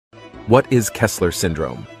What is Kessler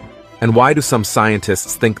syndrome? And why do some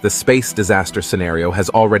scientists think the space disaster scenario has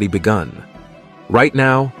already begun? Right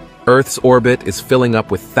now, Earth's orbit is filling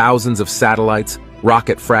up with thousands of satellites,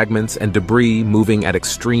 rocket fragments, and debris moving at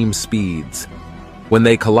extreme speeds. When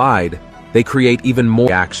they collide, they create even more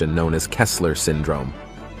reaction known as Kessler syndrome.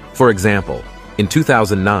 For example, in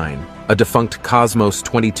 2009, a defunct Cosmos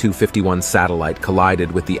 2251 satellite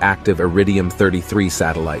collided with the active Iridium-33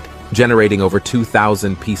 satellite, generating over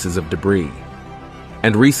 2,000 pieces of debris.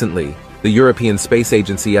 And recently, the European Space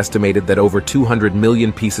Agency estimated that over 200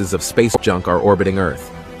 million pieces of space junk are orbiting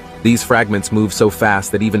Earth. These fragments move so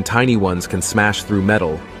fast that even tiny ones can smash through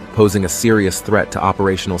metal, posing a serious threat to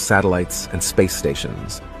operational satellites and space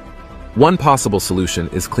stations. One possible solution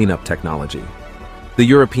is cleanup technology. The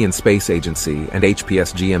European Space Agency and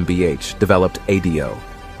HPS GmbH developed ADO,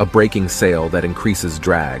 a braking sail that increases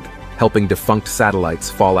drag, helping defunct satellites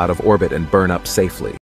fall out of orbit and burn up safely.